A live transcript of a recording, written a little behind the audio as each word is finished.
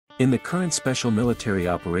In the current special military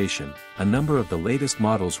operation, a number of the latest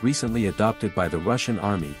models recently adopted by the Russian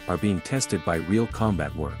army are being tested by real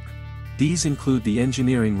combat work. These include the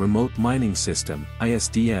Engineering Remote Mining System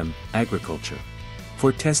 (ISDM) Agriculture.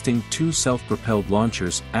 For testing two self-propelled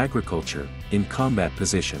launchers Agriculture, in combat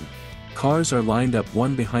position. Cars are lined up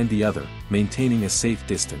one behind the other, maintaining a safe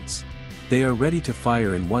distance. They are ready to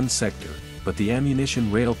fire in one sector, but the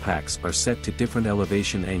ammunition rail packs are set to different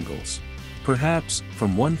elevation angles. Perhaps,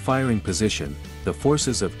 from one firing position, the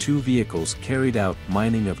forces of two vehicles carried out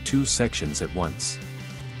mining of two sections at once.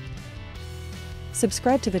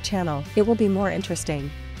 Subscribe to the channel, it will be more interesting.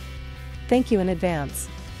 Thank you in advance.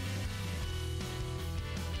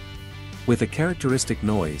 With a characteristic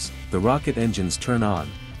noise, the rocket engines turn on,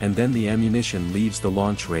 and then the ammunition leaves the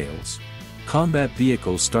launch rails. Combat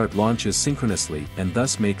vehicles start launches synchronously and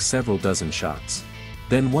thus make several dozen shots.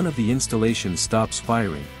 Then one of the installations stops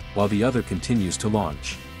firing, while the other continues to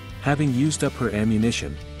launch. Having used up her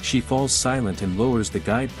ammunition, she falls silent and lowers the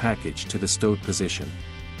guide package to the stowed position.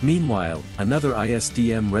 Meanwhile, another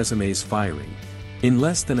ISDM resumes firing. In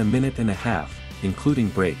less than a minute and a half, including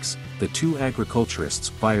breaks, the two agriculturists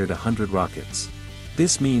fired 100 rockets.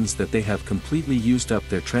 This means that they have completely used up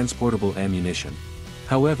their transportable ammunition.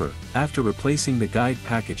 However, after replacing the guide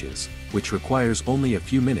packages, which requires only a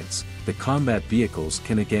few minutes, the combat vehicles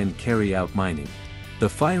can again carry out mining. The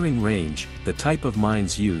firing range, the type of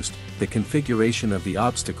mines used, the configuration of the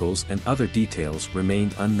obstacles and other details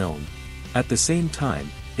remained unknown. At the same time,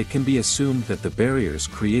 it can be assumed that the barriers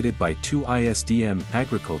created by two ISDM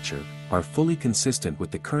Agriculture are fully consistent with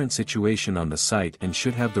the current situation on the site and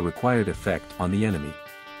should have the required effect on the enemy.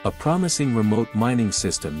 A promising remote mining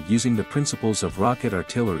system using the principles of rocket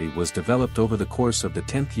artillery was developed over the course of the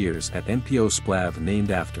 10th years at NPO Splav, named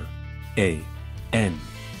after A.N.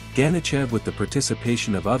 Ganichev, with the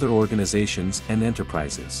participation of other organizations and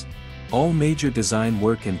enterprises. All major design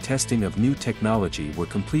work and testing of new technology were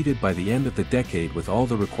completed by the end of the decade with all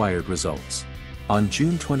the required results. On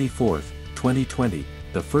June 24, 2020,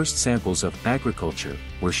 the first samples of Agriculture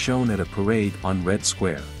were shown at a parade on Red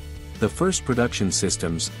Square. The first production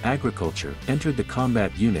systems, Agriculture, entered the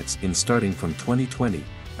combat units in starting from 2020,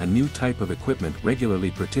 a new type of equipment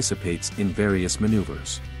regularly participates in various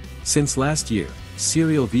maneuvers. Since last year,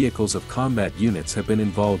 serial vehicles of combat units have been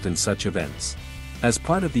involved in such events. As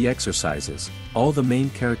part of the exercises, all the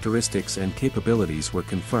main characteristics and capabilities were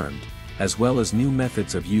confirmed, as well as new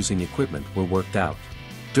methods of using equipment were worked out.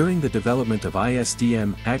 During the development of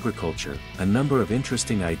ISDM Agriculture, a number of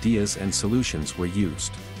interesting ideas and solutions were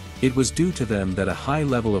used. It was due to them that a high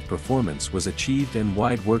level of performance was achieved and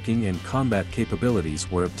wide working and combat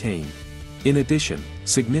capabilities were obtained. In addition,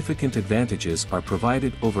 significant advantages are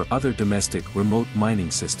provided over other domestic remote mining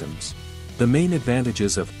systems. The main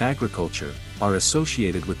advantages of Agriculture are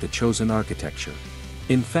associated with the chosen architecture.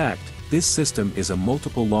 In fact, this system is a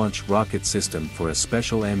multiple launch rocket system for a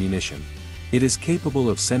special ammunition. It is capable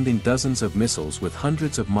of sending dozens of missiles with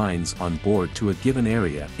hundreds of mines on board to a given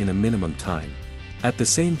area in a minimum time. At the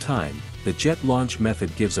same time, the jet launch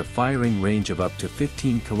method gives a firing range of up to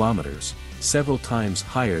 15 kilometers, several times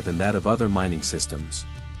higher than that of other mining systems.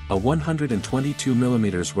 A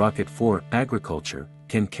 122mm rocket for Agriculture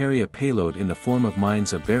can carry a payload in the form of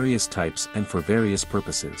mines of various types and for various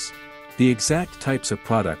purposes. The exact types of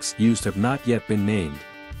products used have not yet been named,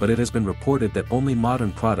 but it has been reported that only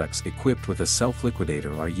modern products equipped with a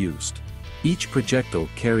self-liquidator are used. Each projectile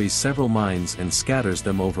carries several mines and scatters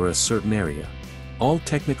them over a certain area. All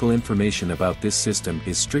technical information about this system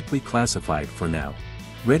is strictly classified for now.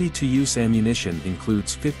 Ready-to-use ammunition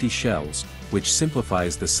includes 50 shells, which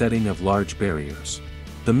simplifies the setting of large barriers.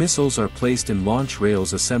 The missiles are placed in launch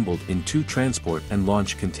rails assembled in two transport and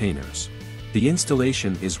launch containers. The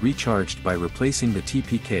installation is recharged by replacing the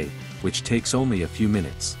TPK, which takes only a few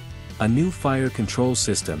minutes. A new fire control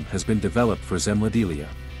system has been developed for Zemlyadelia.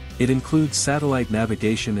 It includes satellite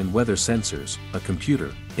navigation and weather sensors, a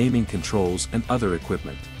computer, aiming controls and other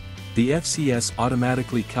equipment. The FCS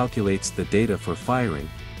automatically calculates the data for firing,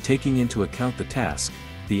 taking into account the task,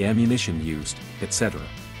 the ammunition used, etc.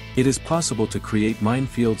 It is possible to create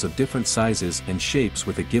minefields of different sizes and shapes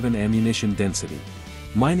with a given ammunition density.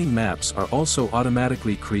 Mining maps are also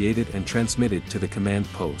automatically created and transmitted to the command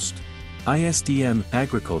post. ISDM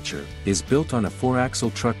Agriculture is built on a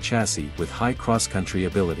 4-axle truck chassis with high cross-country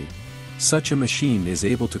ability. Such a machine is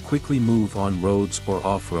able to quickly move on roads or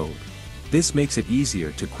off-road. This makes it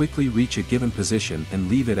easier to quickly reach a given position and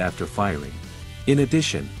leave it after firing. In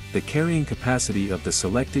addition, the carrying capacity of the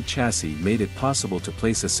selected chassis made it possible to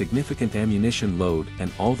place a significant ammunition load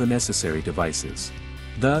and all the necessary devices.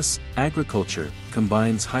 Thus, Agriculture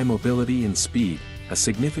combines high mobility and speed, a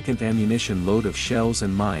significant ammunition load of shells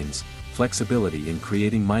and mines, flexibility in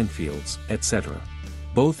creating minefields, etc.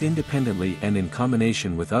 Both independently and in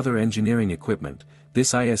combination with other engineering equipment,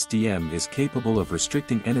 this ISDM is capable of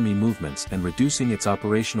restricting enemy movements and reducing its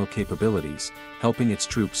operational capabilities, helping its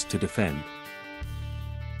troops to defend.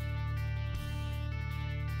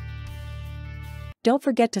 Don't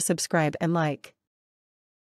forget to subscribe and like.